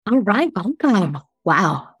All right, welcome.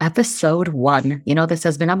 Wow, episode one. This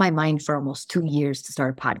has been on my mind for almost 2 years to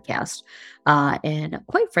start a podcast. And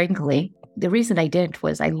quite frankly, the reason I didn't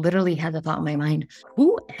was I literally had the thought in my mind,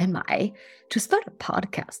 who am I to start a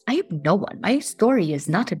podcast? I am no one. My story is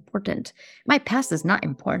not important. My past is not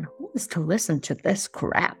important. Who is to listen to this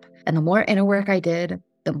crap? And the more inner work I did,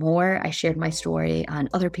 the more I shared my story on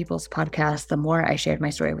other people's podcasts, the more I shared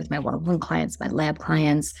my story with my one-on-one clients, my lab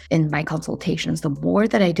clients, in my consultations, the more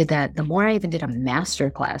that I did that, the more I even did a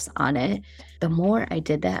master class on it, the more I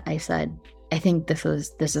did that, I said, I think this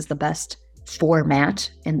is the best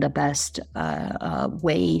format and the best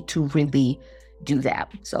way to really do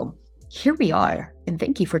that. So here we are. And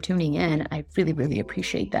thank you for tuning in. I really, really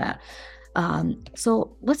appreciate that.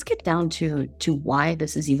 So let's get down to why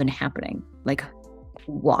this is even happening. Like,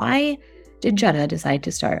 why did Jetta decide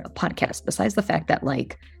to start a podcast? Besides the fact that,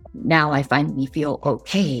 like, now I finally feel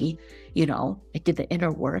okay, I did the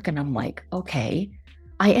inner work and I'm like, okay,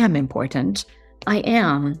 I am important. I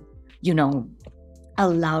am, you know,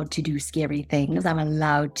 allowed to do scary things. I'm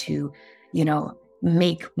allowed to,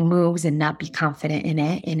 make moves and not be confident in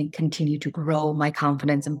it and continue to grow my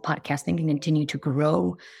confidence in podcasting and continue to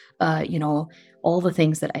grow, all the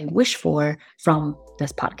things that I wish for from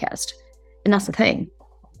this podcast. And that's the thing.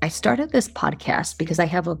 I started this podcast because I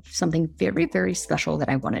have something very, very special that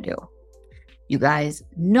I want to do. You guys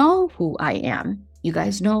know who I am. You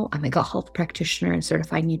guys know I'm a gut health practitioner and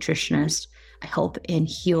certified nutritionist. I help and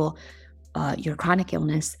heal your chronic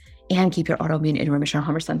illness and keep your autoimmune in remission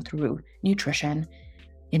 100% through nutrition.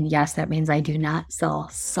 And yes, that means I do not sell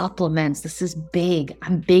supplements. This is big.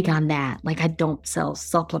 I'm big on that. Like, I don't sell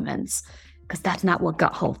supplements because that's not what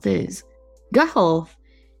gut health is. Gut health,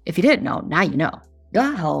 if you didn't know, now you know.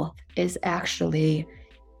 Gut health is actually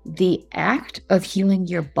the act of healing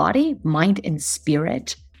your body, mind, and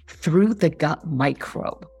spirit through the gut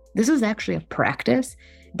microbe. This is actually a practice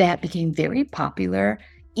that became very popular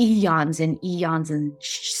eons and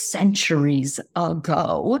centuries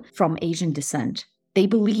ago from Asian descent. They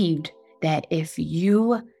believed that if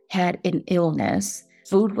you had an illness,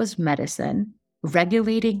 food was medicine,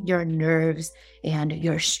 regulating your nerves and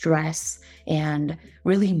your stress and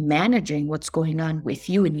really managing what's going on with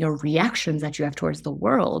you and your reactions that you have towards the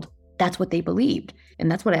world. That's what they believed. And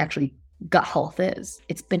that's what actually gut health is.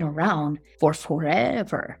 It's been around for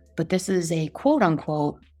forever, but this is a quote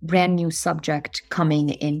unquote brand new subject coming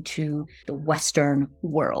into the Western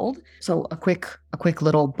world. So a quick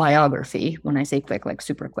little biography. When I say quick, like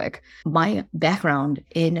super quick. My background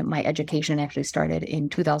in my education actually started in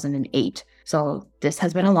 2008. So this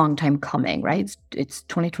has been a long time coming, right? It's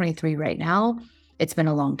 2023 right now. It's been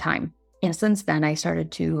a long time. And since then, I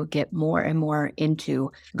started to get more and more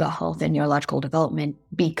into gut health and neurological development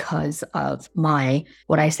because of my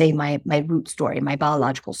root story, my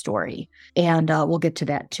biological story. And we'll get to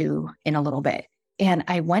that too in a little bit. And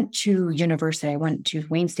I went to university. I went to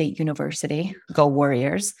Wayne State University, go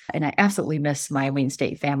Warriors. And I absolutely miss my Wayne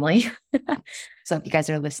State family. So if you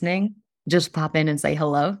guys are listening, just pop in and say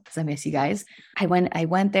hello because I miss you guys. I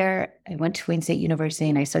went there. I went to Wayne State University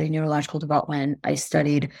and I studied neurological development. I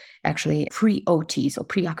studied actually pre-OT, so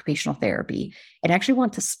pre-occupational therapy, and actually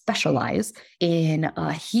want to specialize in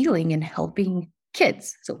healing and helping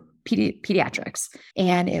kids, so pediatrics.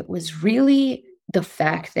 And it was really the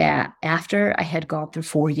fact that after I had gone through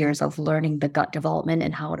 4 years of learning the gut development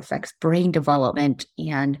and how it affects brain development,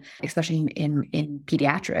 and especially in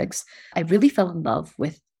pediatrics, I really fell in love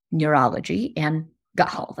with neurology and gut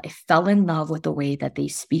health. I fell in love with the way that they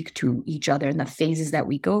speak to each other and the phases that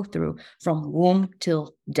we go through from womb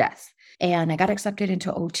till death. And I got accepted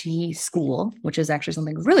into OT school, which is actually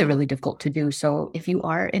something really, really difficult to do. So if you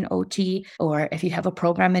are in OT or if you have a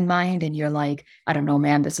program in mind and you're like, I don't know,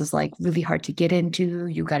 man, this is like really hard to get into.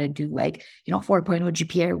 You got to do 4.0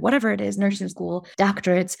 GPA or whatever it is, nursing school,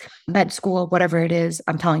 doctorates, med school, whatever it is.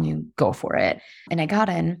 I'm telling you, go for it. And I got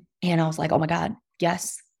in and I was like, oh my God,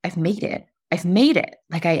 yes, I've made it. I've made it.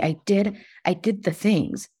 Like I did the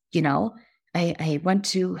things, I went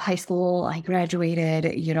to high school, I graduated,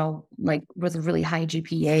 with a really high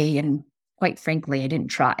GPA. And quite frankly, I didn't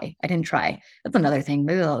try. That's another thing,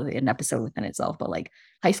 maybe an episode within itself, but like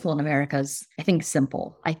high school in America is, I think,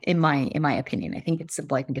 simple. In my opinion, I think it's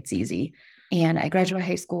simple. I think it's easy. And I graduated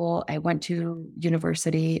high school. I went to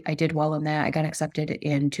university. I did well in that. I got accepted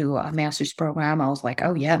into a master's program. I was like,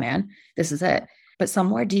 oh yeah, man, this is it. But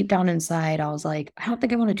somewhere deep down inside, I was like, I don't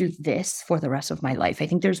think I want to do this for the rest of my life. I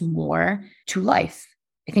think there's more to life.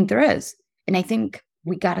 I think there is. And I think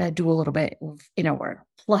we got to do a little bit of inner work.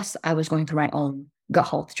 Plus, I was going through my own gut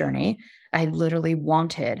health journey. I literally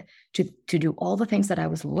wanted to do all the things that I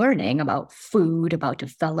was learning about food, about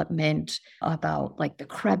development, about like the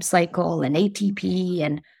Krebs cycle and ATP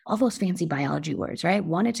and all those fancy biology words, right? I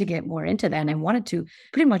wanted to get more into that, and I wanted to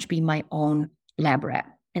pretty much be my own lab rat,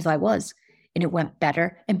 as I was. And it went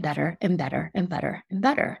better and better and better and better and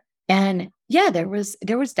better. And yeah, there was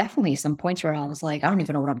definitely some points where I was like, I don't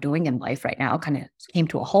even know what I'm doing in life right now. Kind of came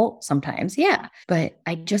to a halt sometimes. Yeah. But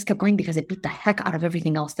I just kept going because it beat the heck out of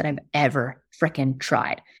everything else that I've ever freaking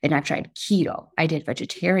tried. And I've tried keto. I did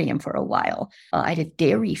vegetarian for a while. I did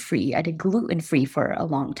dairy free. I did gluten free for a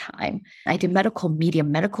long time. I did medical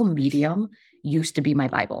medium. Medical medium used to be my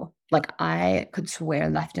Bible. Like I could swear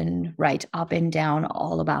left and right, up and down,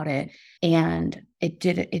 all about it. And it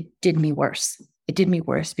did me worse. It did me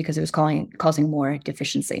worse because it was causing more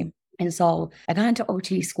deficiency. And so I got into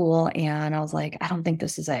OT school and I was like, I don't think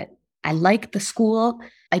this is it. I like the school.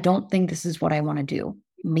 I don't think this is what I want to do.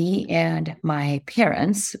 Me and my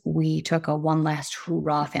parents, we took a one last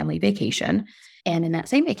hoorah family vacation. And in that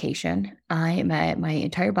same vacation, I met my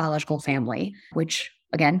entire biological family, which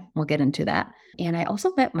again, we'll get into that. And I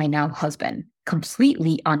also met my now husband,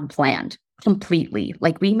 completely unplanned, completely.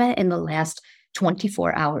 Like we met in the last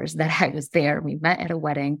 24 hours that I was there. We met at a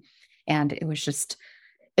wedding, and it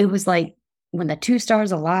was like when the two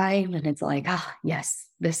stars align and it's like, yes,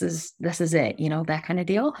 this is it, that kind of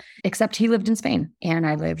deal. Except he lived in Spain and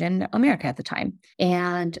I lived in America at the time.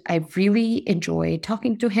 And I really enjoyed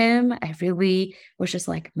talking to him. I really was just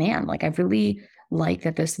like, man, like I really like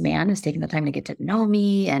that this man is taking the time to get to know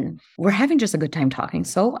me and we're having just a good time talking.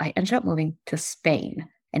 So I ended up moving to Spain,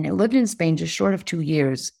 and I lived in Spain just short of 2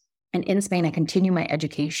 years. And in Spain, I continue my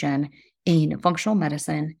education in functional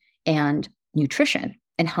medicine and nutrition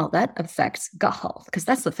and how that affects gut health. Because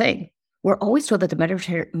that's the thing. We're always told that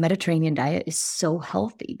the Mediterranean diet is so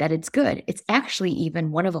healthy, that it's good. It's actually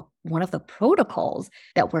even one of the protocols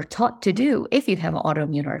that we're taught to do if you have an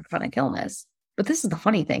autoimmune or chronic illness. But this is the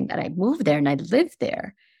funny thing, that I moved there and I lived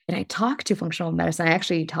there and I talked to functional medicine. I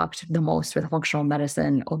actually talked the most with functional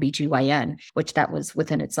medicine OBGYN, which that was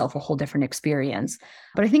within itself a whole different experience.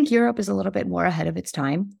 But I think Europe is a little bit more ahead of its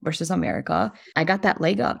time versus America. I got that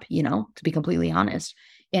leg up, to be completely honest.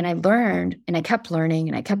 And I learned and I kept learning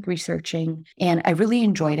and I kept researching and I really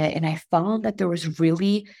enjoyed it. And I found that there was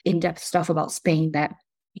really in-depth stuff about Spain that,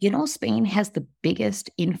 Spain has the biggest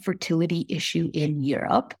infertility issue in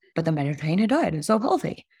Europe, but the Mediterranean diet is so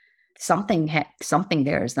healthy. Something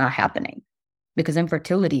there is not happening because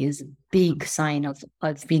infertility is a big sign of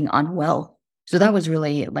being unwell. So that was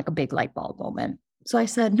really like a big light bulb moment. So I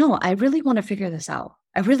said, no, I really want to figure this out.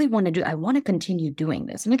 I want to continue doing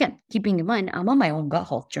this. And again, keeping in mind, I'm on my own gut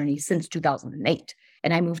health journey since 2008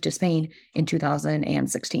 and I moved to Spain in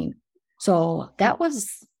 2016. So that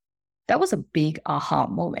was a big aha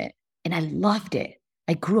moment and I loved it.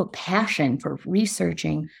 I grew a passion for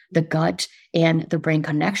researching the gut and the brain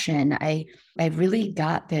connection. I really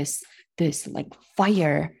got this like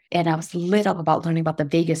fire, and I was lit up about learning about the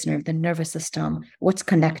vagus nerve, the nervous system, what's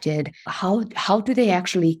connected, how do they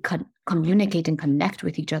actually communicate and connect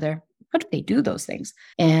with each other? How do they do those things?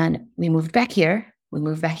 And we moved back here. We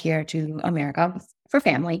moved back here to America for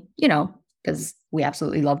family, because we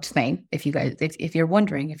absolutely loved Spain. If you're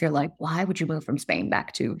wondering, if you're like, why would you move from Spain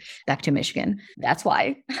back to Michigan? That's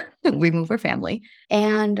why we moved for family.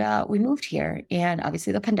 And we moved here. And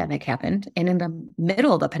obviously the pandemic happened. And in the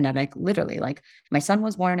middle of the pandemic, literally, like my son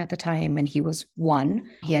was born at the time and he was 1.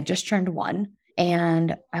 He had just turned 1.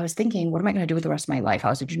 And I was thinking, what am I going to do with the rest of my life? I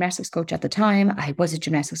was a gymnastics coach at the time. I was a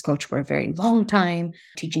gymnastics coach for a very long time,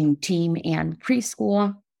 teaching team and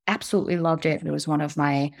preschool. Absolutely loved it. It was one of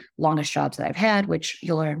my longest jobs that I've had, which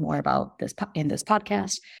you'll learn more about in this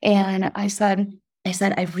podcast. And I said,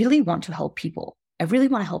 I really want to help people. I really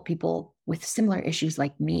want to help people with similar issues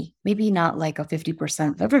like me. Maybe not like a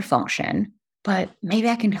 50% liver function, but maybe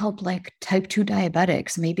I can help like type 2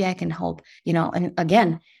 diabetics. Maybe I can help, and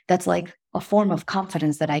again, that's like a form of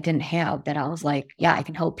confidence that I didn't have, that I was like, yeah, I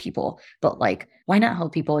can help people, but like, why not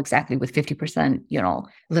help people exactly with 50%,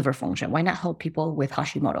 liver function? Why not help people with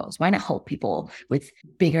Hashimoto's? Why not help people with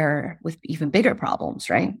even bigger problems,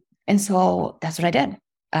 right? And so that's what I did.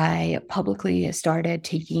 I publicly started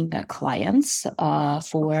taking clients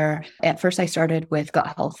at first I started with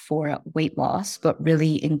gut health for weight loss, but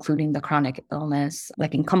really including the chronic illness,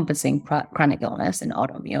 like encompassing chronic illness and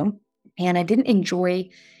autoimmune. And I didn't enjoy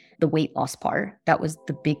the weight loss part. That was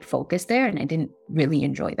the big focus there. And I didn't really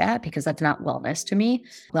enjoy that because that's not wellness to me.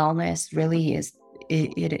 Wellness really is,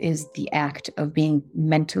 it is the act of being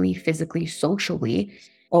mentally, physically, socially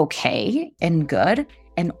okay and good,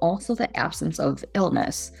 and also the absence of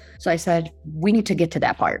illness. So I said, we need to get to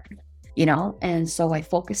that part. And so I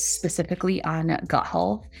focus specifically on gut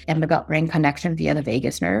health and the gut brain connection via the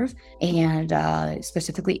vagus nerve, and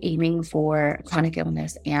specifically aiming for chronic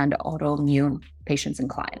illness and autoimmune patients and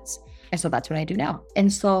clients. And so that's what I do now.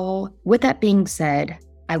 And so, with that being said,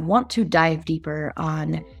 I want to dive deeper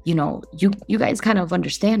on, you guys kind of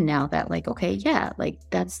understand now that, like, okay, yeah, like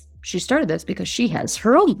she started this because she has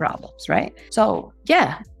her own problems, right? So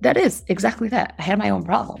yeah, that is exactly that. I had my own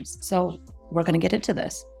problems. So we're going to get into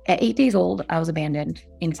this. At 8 days old, I was abandoned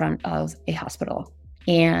in front of a hospital.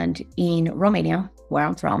 And in Romania, where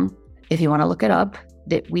I'm from, if you want to look it up,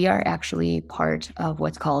 that we are actually part of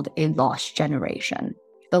what's called a lost generation.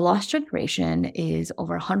 The lost generation is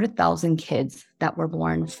over 100,000 kids that were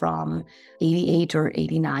born from 88 or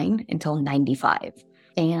 89 until 95.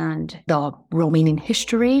 And the Romanian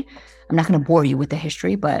history, I'm not going to bore you with the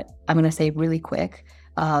history, but I'm going to say really quick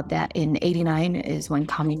that in 89 is when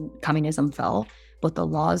communism fell, but the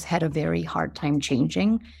laws had a very hard time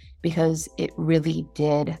changing because it really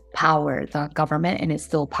did power the government, and it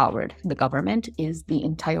still powered the government, is the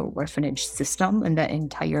entire orphanage system and the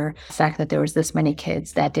entire fact that there was this many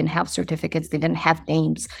kids that didn't have certificates, they didn't have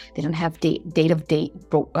names, they didn't have date of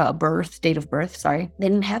birth, they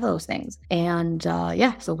didn't have those things. And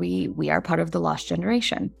so we are part of the lost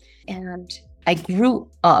generation. And I grew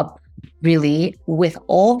up really with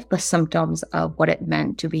all the symptoms of what it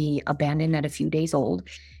meant to be abandoned at a few days old,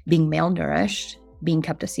 being malnourished, being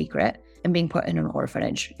kept a secret, and being put in an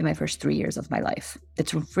orphanage in my first 3 years of my life.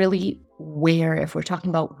 It's really where, if we're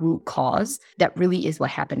talking about root cause, that really is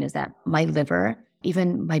what happened, is that my liver,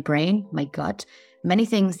 even my brain, my gut, many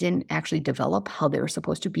things didn't actually develop how they were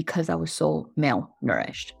supposed to because I was so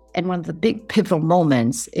malnourished. And one of the big pivotal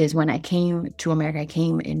moments is when I came to America. I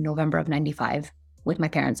came in November of 95 with my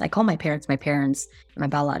parents. I call my parents, my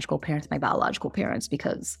biological parents,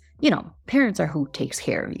 because, parents are who takes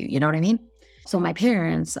care of you. You know what I mean? So my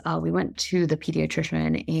parents, we went to the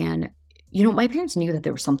pediatrician, and, my parents knew that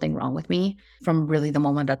there was something wrong with me from really the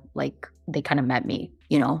moment that, like, they kind of met me,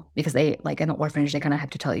 because they, like, in the orphanage, they kind of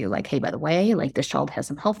have to tell you, like, hey, by the way, like, this child has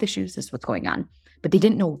some health issues, this is what's going on. But they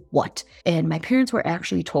didn't know what. And my parents were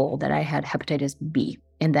actually told that I had hepatitis B,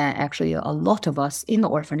 and that actually a lot of us in the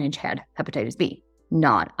orphanage had hepatitis B.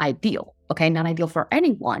 Not ideal, okay? Not ideal for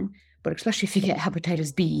anyone, but especially if you get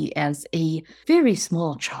hepatitis B as a very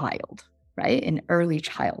small child, right? In early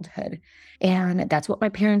childhood. And that's what my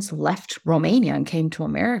parents left Romania and came to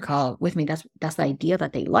America with me. That's the idea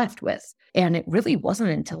that they left with. And it really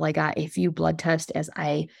wasn't until I got a few blood tests as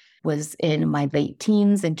I was in my late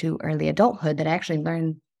teens into early adulthood that I actually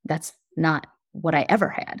learned that's not what I ever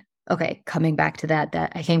had. Okay, coming back to that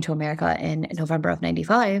I came to America in November of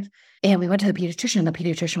 95, and we went to the pediatrician. The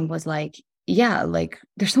pediatrician was like, yeah, like,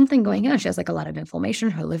 there's something going on. She has, like, a lot of inflammation.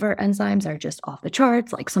 Her liver enzymes are just off the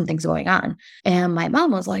charts. Like, something's going on. And my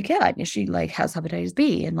mom was like, yeah, she, like, has hepatitis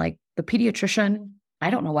B. And, like, the pediatrician, I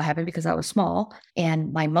don't know what happened because I was small,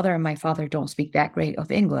 and my mother and my father don't speak that great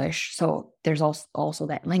of English. So there's also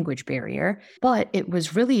that language barrier. But it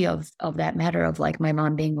was really of that matter of, like, my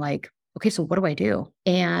mom being like, okay, so what do I do?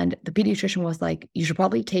 And the pediatrician was like, you should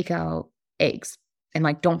probably take out eggs and,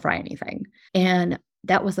 like, don't fry anything. And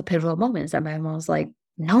that was the pivotal moment, is that my mom was like,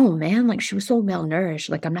 no, man, like, she was so malnourished.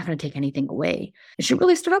 Like, I'm not going to take anything away. And she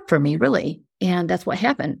really stood up for me, really. And that's what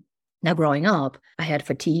happened. Now, growing up, I had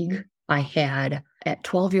fatigue. At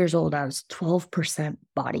 12 years old, I was 12%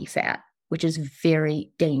 body fat, which is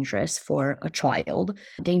very dangerous for a child,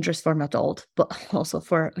 dangerous for an adult, but also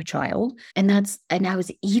for a child. And I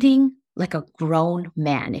was eating like a grown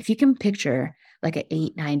man. If you can picture like an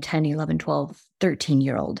 8, 9, 10, 11, 12,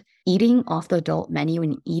 13-year-old eating off the adult menu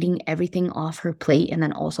and eating everything off her plate, and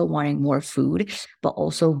then also wanting more food, but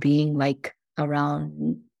also being like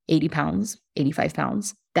around 80 pounds, 85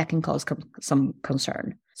 pounds, that can cause some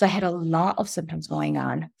concern. So I had a lot of symptoms going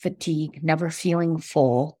on: fatigue, never feeling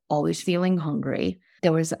full, always feeling hungry.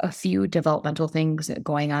 There was a few developmental things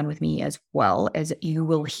going on with me, as well, as you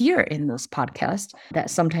will hear in this podcast, that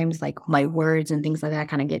sometimes, like, my words and things like that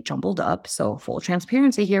kind of get jumbled up. So full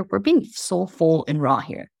transparency here, we're being so full and raw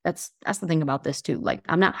here. That's the thing about this too. Like,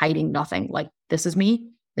 I'm not hiding nothing. Like, this is me.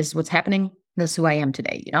 This is what's happening. This is who I am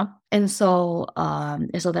today, And so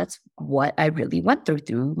that's what I really went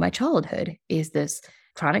through my childhood, is this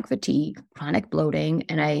chronic fatigue, chronic bloating,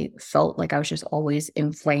 and I felt like I was just always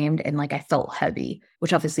inflamed, and like I felt heavy,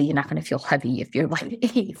 which obviously you're not going to feel heavy if you're like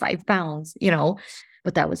 85 pounds,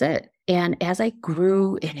 but that was it. And as I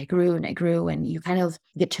grew and I grew and I grew, and you kind of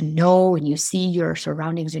get to know and you see your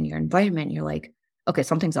surroundings and your environment, you're like, okay,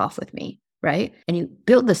 something's off with me, right? And you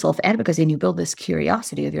build this self-advocacy and you build this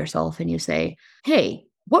curiosity of yourself, and you say, hey,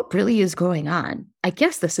 what really is going on? I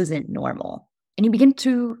guess this isn't normal. And you begin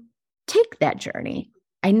to take that journey.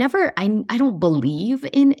 I don't believe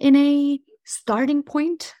in a starting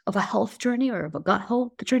point of a health journey or of a gut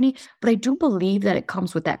health journey, but I do believe that it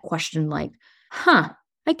comes with that question like,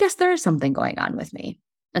 I guess there is something going on with me,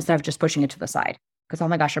 instead of just pushing it to the side. Because, oh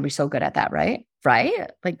my gosh, are we so good at that, right? Right?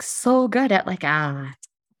 Like, so good at like,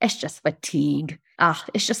 it's just fatigue.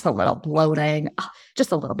 It's just a little bloating.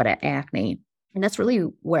 Just a little bit of acne. And that's really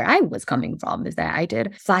where I was coming from, is that I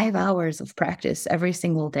did 5 hours of practice every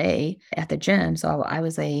single day at the gym. So I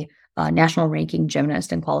was a national ranking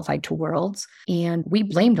gymnast and qualified to worlds. And we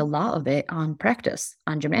blamed a lot of it on practice,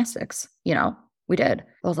 on gymnastics. We did.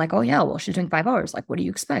 I was like, oh yeah, well, she's doing 5 hours. Like, what do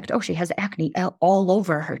you expect? Oh, she has acne all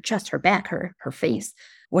over her chest, her back, her face.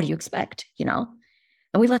 What do you expect? And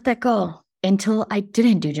we let that go until I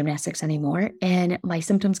didn't do gymnastics anymore and my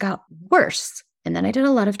symptoms got worse. And then I did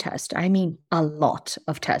a lot of tests. I mean, a lot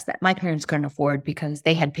of tests that my parents couldn't afford because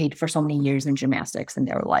they had paid for so many years in gymnastics. And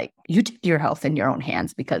they were like, you take your health in your own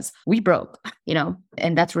hands because we broke,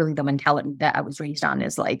 And that's really the mentality that I was raised on,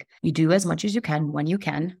 is like, you do as much as you can when you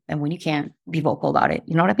can. And when you can't, be vocal about it.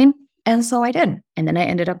 You know what I mean? And so I did. And then I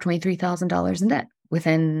ended up $23,000 in debt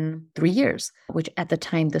within 3 years, which at the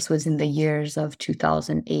time, this was in the years of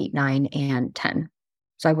 2008, 9, and 10.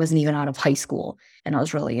 So I wasn't even out of high school and I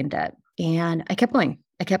was really in debt. And I kept going.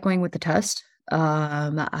 I kept going with the test.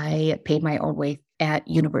 I paid my own way at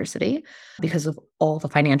university because of all the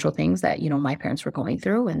financial things that, my parents were going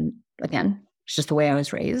through. And again, it's just the way I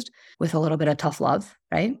was raised, with a little bit of tough love,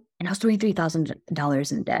 right? And I was doing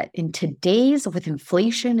 $3,000 in debt. In today's, with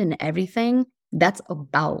inflation and everything, that's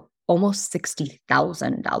about almost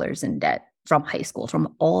 $60,000 in debt from high school,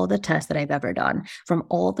 from all the tests that I've ever done, from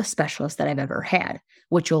all the specialists that I've ever had,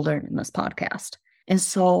 which you'll learn in this podcast. And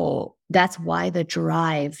so that's why the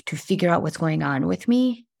drive to figure out what's going on with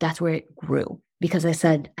me, that's where it grew. Because I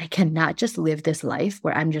said, I cannot just live this life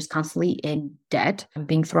where I'm just constantly in debt,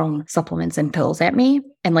 being thrown supplements and pills at me,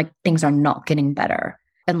 and like things are not getting better.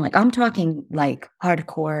 And like, I'm talking like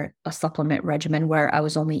hardcore, a supplement regimen where I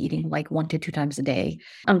was only eating like 1 to 2 times a day.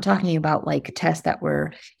 I'm talking about like tests that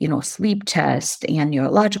were, sleep tests and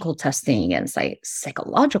neurological testing and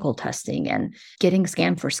psychological testing and getting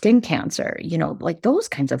scanned for skin cancer, like those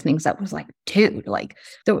kinds of things. That was like, dude, like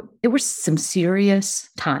there were some serious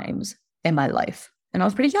times in my life, and I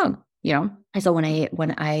was pretty young. And so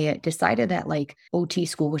when I decided that like OT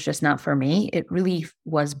school was just not for me, it really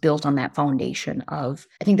was built on that foundation of,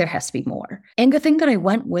 I think there has to be more. And good thing that I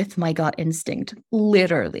went with my gut instinct,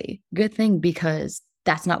 literally. Good thing, because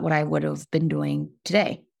that's not what I would have been doing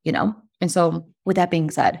today, And so with that being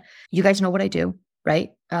said, you guys know what I do, right?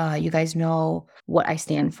 You guys know what I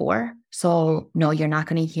stand for. So no, you're not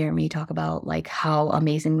going to hear me talk about like how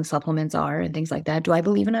amazing the supplements are and things like that. Do I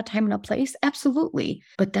believe in a time and a place? Absolutely.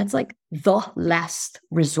 But that's like the last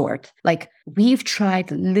resort. Like, we've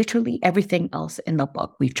tried literally everything else in the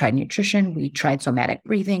book. We've tried nutrition. We've tried somatic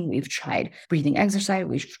breathing. We've tried breathing exercise.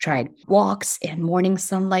 We've tried walks and morning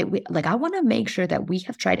sunlight. I want to make sure that we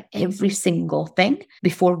have tried every single thing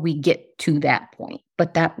before we get to that point.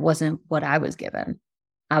 But that wasn't what I was given.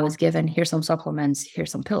 I was given, here's some supplements, here's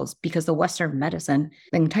some pills, because the Western medicine,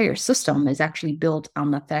 the entire system is actually built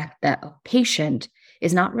on the fact that a patient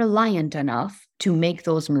is not reliant enough to make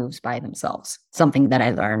those moves by themselves. Something that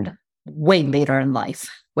I learned way later in life,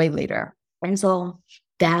 way later. And so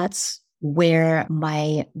that's where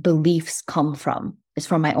my beliefs come from. It's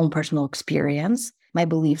from my own personal experience. My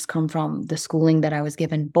beliefs come from the schooling that I was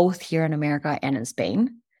given both here in America and in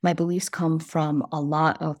Spain. My beliefs come from a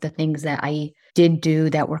lot of the things that I did do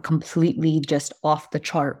that were completely just off the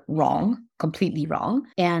chart wrong, completely wrong.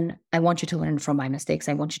 And I want you to learn from my mistakes.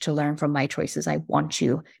 I want you to learn from my choices. I want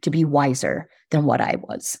you to be wiser than what I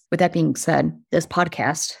was. With that being said, this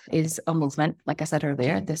podcast is a movement. Like I said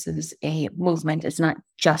earlier, this is a movement. It's not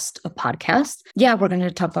just a podcast. Yeah, we're going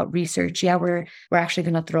to talk about research. Yeah, we're actually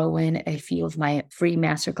going to throw in a few of my free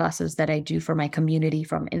masterclasses that I do for my community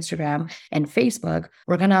from Instagram and Facebook.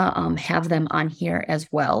 We're going to have them on here as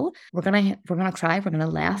well. We're going to cry. We're going to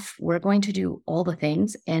laugh. We're going to do all the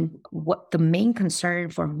things. And what the main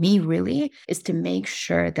concern for me really is to make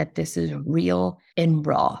sure that this is real and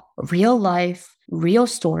raw, real life, real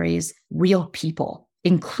stories, real people,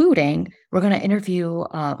 including we're going to interview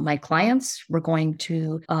my clients. We're going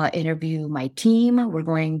to interview my team. We're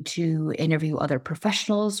going to interview other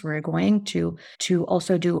professionals. We're going to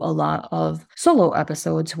also do a lot of solo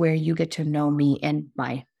episodes where you get to know me and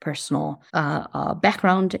my personal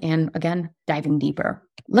background. And again, diving deeper.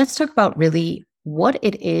 Let's talk about really what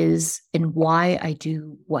it is and why I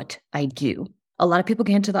do what I do. A lot of people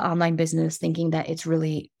get into the online business thinking that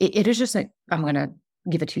it is just like, I'm going to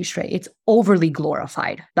give it to you straight. It's overly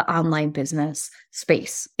glorified, the online business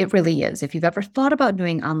space. It really is. If you've ever thought about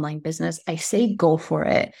doing online business, I say go for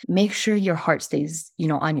it. Make sure your heart stays,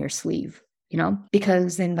 on your sleeve,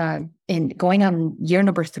 because in going on year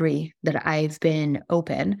number 3 that I've been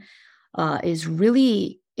open, is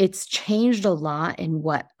really, it's changed a lot in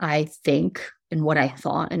what I think and what I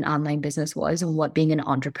thought an online business was and what being an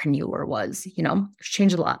entrepreneur was, it's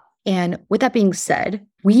changed a lot. And with that being said,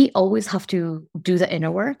 we always have to do the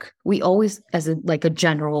inner work. We always, as a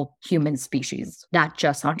general human species, not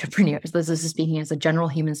just entrepreneurs, this is speaking as a general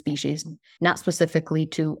human species, not specifically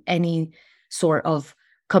to any sort of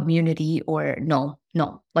community or no,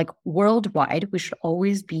 like worldwide, we should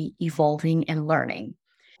always be evolving and learning.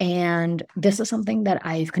 And this is something that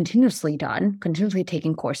I've continuously done, continuously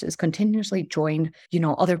taken courses, continuously joined,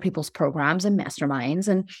 other people's programs and masterminds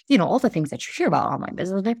and, all the things that you hear about online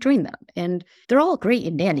business. I've joined them and they're all great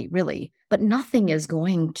and dandy, really, but nothing is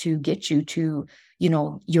going to get you to,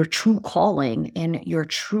 your true calling and your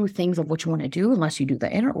true things of what you want to do unless you do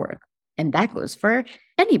the inner work. And that goes for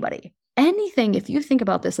anybody. Anything, if you think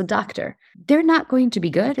about this, a doctor, they're not going to be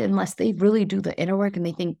good unless they really do the inner work and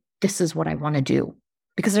they think, this is what I want to do.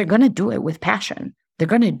 Because they're going to do it with passion. They're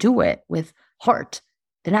going to do it with heart.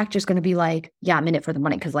 They're not just going to be like, yeah, I'm in it for the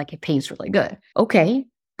money because it pays really good. Okay,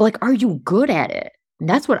 but are you good at it? And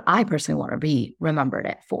that's what I personally want to be remembered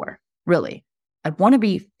at for, really. I want to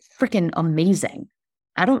be freaking amazing.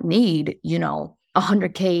 I don't need,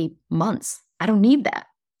 100K months. I don't need that.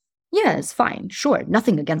 Yeah, it's fine. Sure.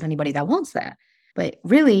 Nothing against anybody that wants that. But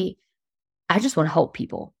really, I just want to help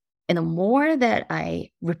people. And the more that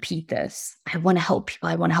I repeat this, I want to help people.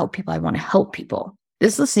 I want to help people. I want to help people.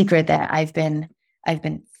 This is a secret that I've been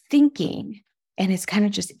thinking, and it's kind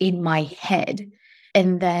of just in my head.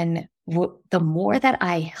 And then the more that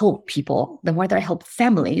I help people, the more that I help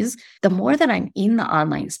families, the more that I'm in the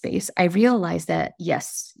online space, I realize that,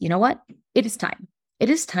 yes, you know what? It is time. It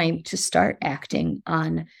is time to start acting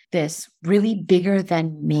on this really bigger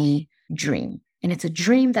than me dream. And it's a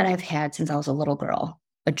dream that I've had since I was a little girl.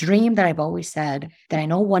 A dream that I've always said that I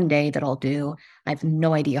know one day that I'll do. I have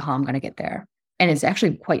no idea how I'm going to get there. And it's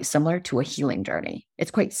actually quite similar to a healing journey.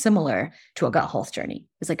 It's quite similar to a gut health journey.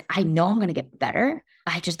 It's like, I know I'm going to get better.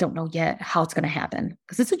 I just don't know yet how it's going to happen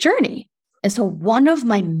because it's a journey. And so one of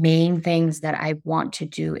my main things that I want to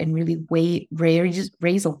do and really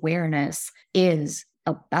raise awareness is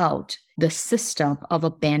about the system of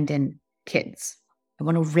abandoned kids. I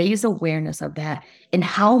want to raise awareness of that and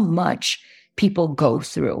how much people go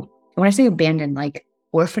through. And when I say abandoned, like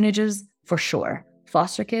orphanages, for sure.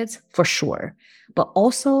 Foster kids, for sure. But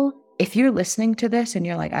also, if you're listening to this and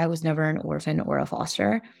you're like, I was never an orphan or a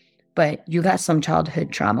foster, but you got some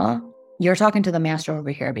childhood trauma, you're talking to the master over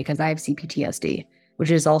here because I have CPTSD,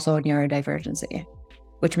 which is also a neurodivergency,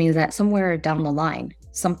 which means that somewhere down the line,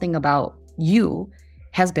 something about you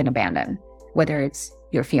has been abandoned, whether it's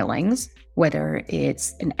your feelings, whether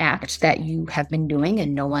it's an act that you have been doing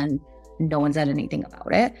and no one said anything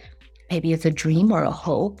about it. Maybe it's a dream or a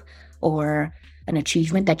hope or an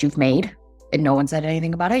achievement that you've made and no one said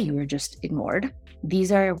anything about it. You were just ignored.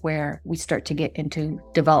 These are where we start to get into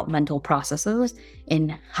developmental processes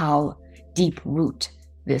and how deep root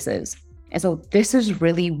this is. And so this is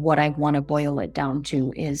really what I want to boil it down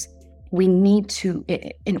to is we need to,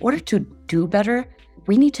 in order to do better,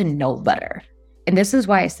 we need to know better. And this is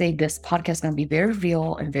why I say this podcast is going to be very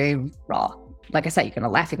real and very raw. Like I said, you're going to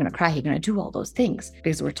laugh, you're going to cry, you're going to do all those things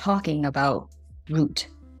because we're talking about root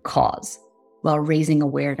cause while raising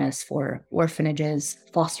awareness for orphanages,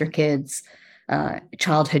 foster kids,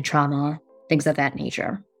 childhood trauma, things of that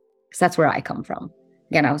nature. Because that's where I come from.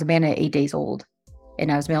 Again, I was abandoned at 8 days old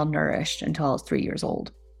and I was malnourished until I was 3 years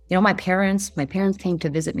old. My parents came to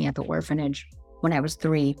visit me at the orphanage when I was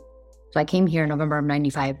 3. So I came here in November of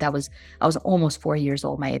 95. I was almost 4 years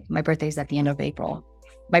old. My birthday's at the end of April.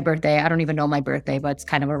 My birthday, I don't even know my birthday, but it's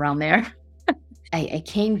kind of around there. I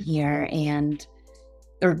came here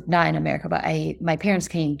or not in America, but my parents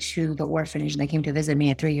came to the orphanage and they came to visit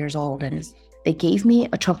me at 3 years old. And they gave me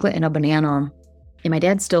a chocolate and a banana. And my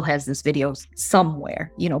dad still has this video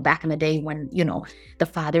somewhere, back in the day when, the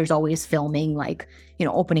father's always filming,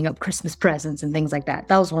 opening up Christmas presents and things like that.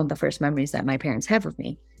 That was one of the first memories that my parents have of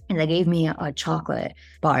me. And they gave me a chocolate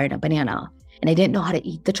bar and a banana. And I didn't know how to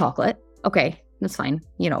eat the chocolate. Okay, that's fine.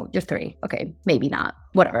 You're 3. Okay, maybe not.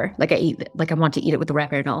 Whatever. I want to eat it with the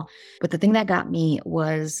wrapper and all. But the thing that got me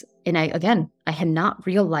was, and I had not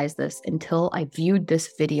realized this until I viewed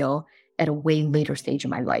this video at a way later stage in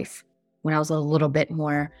my life. When I was a little bit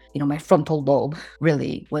more, my frontal lobe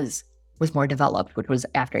really was was more developed, which was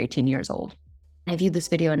after 18 years old. I viewed this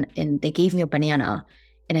video and they gave me a banana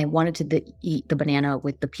and I wanted to eat the banana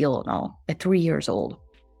with the peel and all at 3 years old.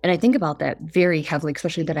 And I think about that very heavily,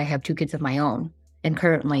 especially that I have two kids of my own and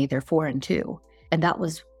currently they're 4 and 2. And that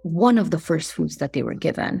was one of the first foods that they were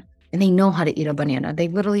given. And they know how to eat a banana. They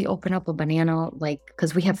literally open up a banana, like,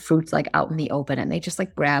 because we have fruits like out in the open and they just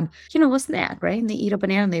like grab, a snack, right? And they eat a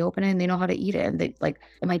banana and they open it and they know how to eat it. And they like,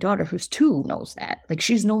 and my daughter, who's 2, knows that. Like,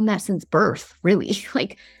 she's known that since birth, really.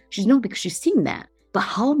 Like, she's known because she's seen that. But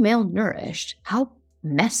how malnourished, how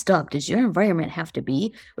messed up does your environment have to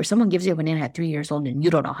be where someone gives you a banana at 3 years old and you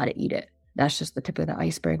don't know how to eat it? That's just the tip of the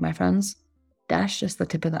iceberg, my friends. That's just the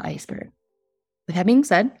tip of the iceberg. With that being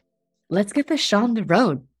said, let's get this show on the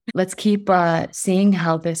road. Let's keep seeing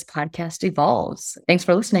how this podcast evolves. Thanks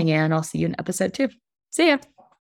for listening, and I'll see you in episode 2. See ya.